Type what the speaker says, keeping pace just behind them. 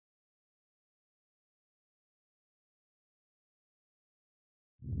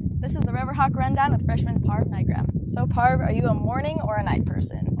This is the RiverHawk Rundown with freshman Parv Nagra. So Parv, are you a morning or a night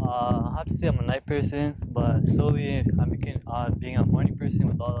person? I have to say I'm a night person, but slowly I'm being a morning person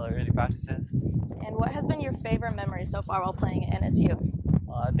with all the early practices. And what has been your favorite memory so far while playing at NSU?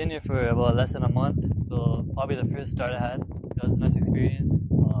 I've been here for about less than a month, so probably the first start I had. It was a nice experience.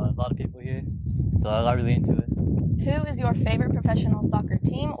 A lot of people here, so I got really into it. Who is your favorite professional soccer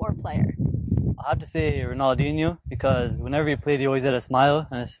team or player? I have to say Ronaldinho, because whenever he played, he always had a smile,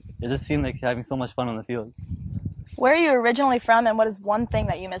 and it just seemed like having so much fun on the field. Where are you originally from, and what is one thing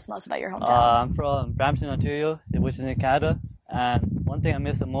that you miss most about your hometown? I'm from Brampton, Ontario, which is in Canada, and one thing I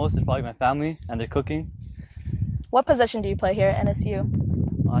miss the most is probably my family and their cooking. What position do you play here at NSU?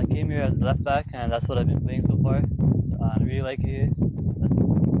 I came here as left back, and that's what I've been playing so far. I really like it here.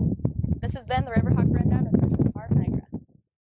 This has been the RiverHawk Rundown with